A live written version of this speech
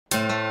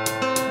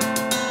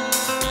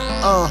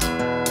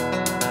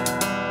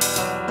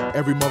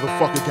Every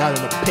motherfucker got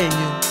an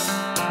opinion,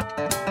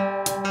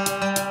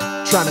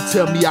 trying to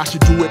tell me I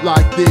should do it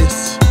like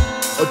this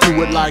or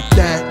do it like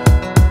that.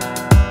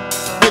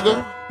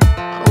 Nigga,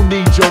 I don't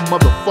need your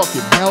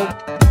motherfucking help.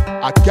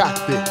 I got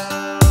this.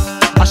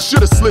 I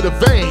should've slit a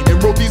vein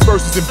and wrote these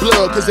verses in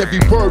blood, cause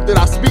every word that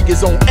I speak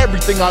is on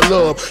everything I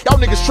love. Y'all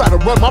niggas try to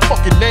run my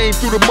fucking name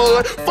through the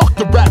mud. Fuck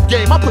the rap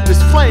game, I put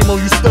this flame on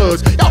you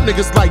studs. Y'all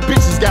niggas like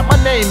bitches got my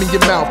name in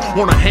your mouth.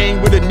 Wanna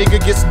hang with a nigga,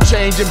 get some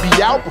change and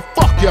be out? But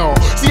fuck y'all.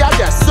 See, I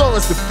got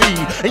sons to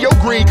feed, and you're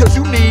green cause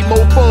you need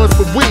more funds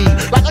for weed.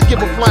 Like I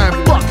give a flying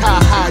fuck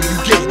how high you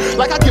get.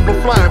 Like I give a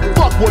flying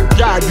fuck what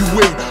guy you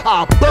with.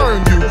 I'll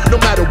burn you, no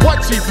matter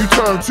what cheap you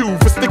turn to,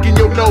 for sticking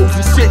your nose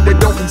in shit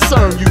that don't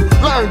concern you.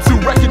 Learn to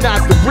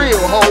recognize the real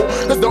hoe,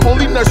 cause the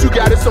only nuts you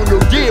got is on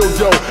your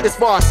dildo. As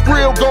far as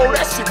skrill go,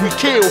 that shit we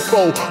kill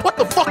for. What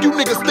the fuck you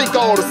niggas think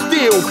all the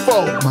steel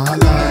for? My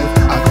life,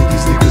 I think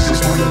these niggas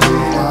just wanna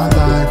live my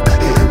life.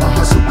 Hitting my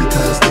hustle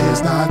because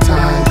there's not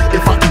time.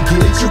 If I can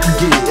get it, you can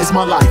get it. It's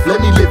my life, let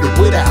me live it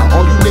without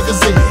all you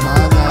niggas in it.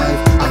 My life,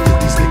 I think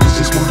these niggas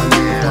just wanna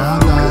live my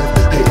life.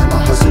 Hitting my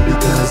hustle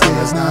because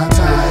there's not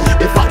time.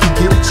 If I can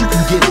get it, you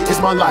can get it.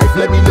 It's my life,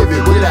 let me live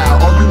it without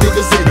all you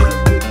niggas in it.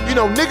 You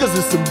know, niggas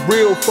is some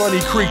real funny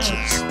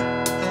creatures.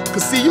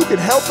 Cause see, you can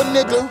help a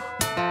nigga,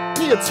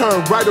 he'll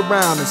turn right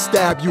around and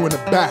stab you in the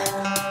back.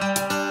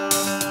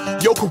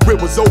 Your career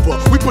was over,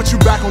 we put you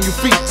back on your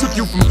feet. Took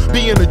you from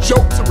being a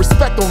joke to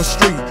respect on the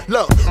street.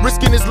 Look,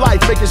 risking his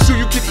life, making sure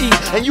you can eat.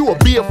 And you will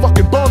be a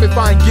fucking bum if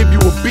I ain't give you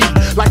a beat.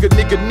 Like a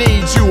nigga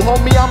needs you,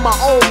 homie, I'm my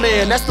own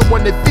man. That's the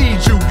one that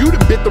feeds you. You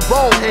done bit the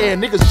wrong hand.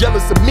 Niggas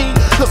jealous of me,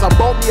 cause I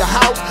bought me a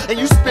house and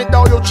you spent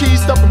all your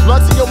cheese stuffing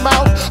blunts in your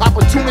mouth.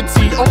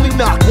 Opportunity only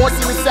knock once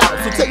and it's out.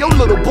 So tell your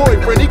little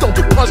boyfriend he gon'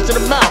 get punched in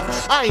the mouth.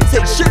 I ain't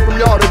take shit from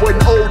y'all that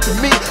wasn't old to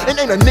me, and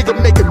ain't a nigga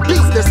making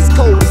beats that's as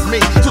cold as me.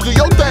 So do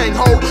your thing,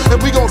 ho, and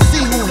we gon'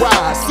 see who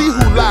rise, see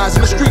who lies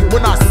in the street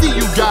when I see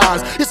you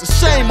guys. It's a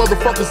shame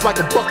motherfuckers like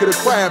a bucket of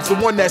crabs. The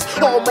one that's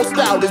almost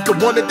out is the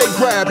one that they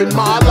grab in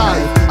my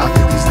life. I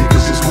think these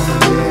niggas just wanna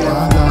live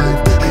my life.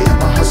 Hitting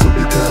my hustle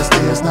because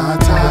there's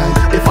not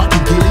time. If I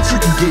can get it, you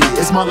can get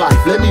it. It's my life,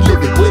 let me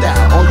live it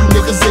without all you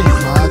niggas in it.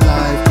 My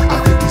life, I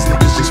think these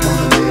niggas just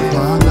wanna live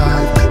my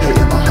life.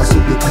 Hitting my hustle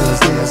because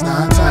there's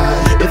not time.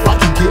 If I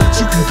can get it,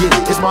 you can get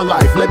it. It's my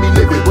life, let me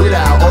live it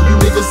without all you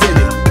niggas in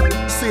it.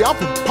 See, I'm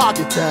from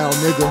Pocket Town,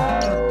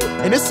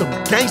 nigga, and it's some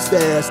gangsta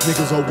ass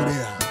niggas over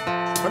there.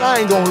 But I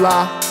ain't gonna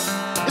lie,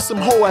 it's some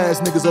hoe ass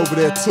niggas over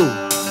there too.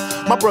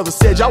 My brother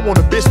said y'all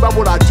wanna bitch about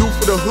what I do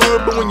for the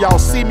hood, but when y'all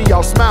see me,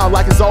 y'all smile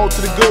like it's all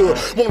to the good.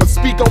 Wanna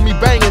speak on me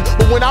banging,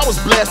 but when I was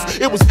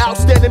blessed, it was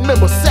outstanding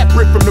member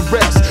separate from the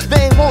rest.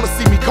 They ain't wanna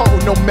see me caught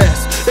with no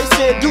mess. They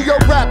said do your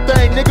rap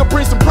thing, nigga,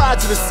 bring some pride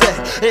to the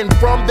set. And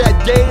from that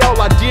day,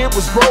 all I did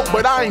was grow.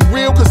 But I ain't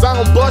real cause I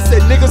don't bust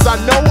at niggas I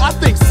know. I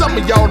think some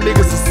of y'all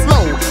niggas are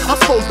slow. I'm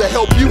supposed to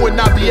help you and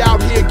not be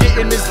out here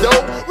getting this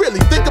dope. Really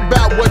think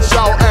about what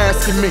y'all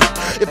asking me.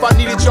 If I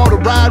needed y'all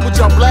to ride, would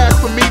y'all blast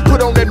for me?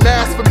 Put on that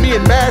mask for me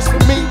and mash for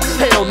me?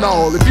 Hell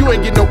no, if you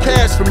ain't get no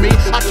cash for me,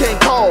 I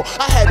can't call.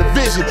 I had a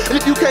vision, and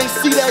if you can't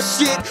see that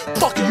shit,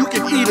 fuck it, you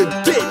can eat a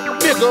dick,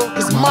 nigga.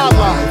 It's my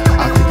life.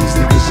 I think these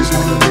niggas just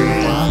wanna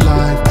live my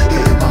life.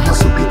 Hitting my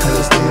hustle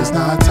because there's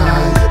not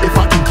time. If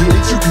I can get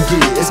it, you can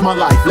get it. It's my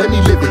life, let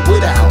me live it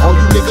without all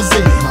you niggas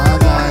in it. My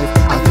life,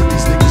 I think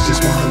these niggas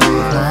just wanna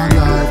live my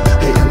life.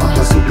 Hitting my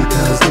hustle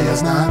because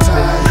there's not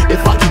time. If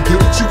I can get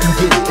it, you can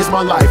get it. It's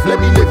my life, let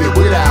me live it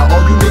without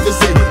all you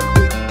niggas in it.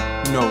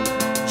 No,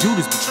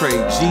 Judas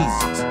betrayed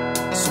Jesus.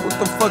 So what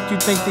the fuck you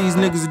think these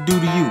niggas would do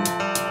to you?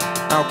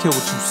 I don't care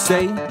what you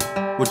say,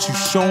 what you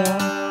show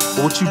 'em,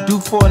 or what you do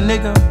for a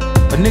nigga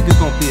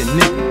gon' be a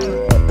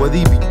nigga. Whether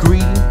he be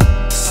greedy,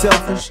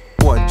 selfish,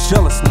 or a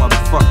jealous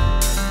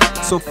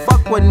motherfucker. So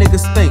fuck what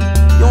niggas think.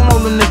 You don't owe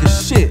them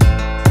niggas shit.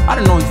 I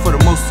done know you for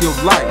the most of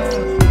your life,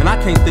 and I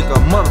can't think of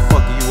a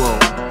motherfucker you owe.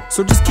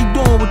 So just keep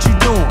doing what you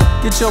doing.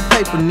 Get your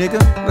paper,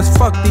 nigga. Let's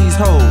fuck these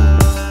hoes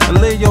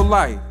and live your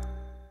life.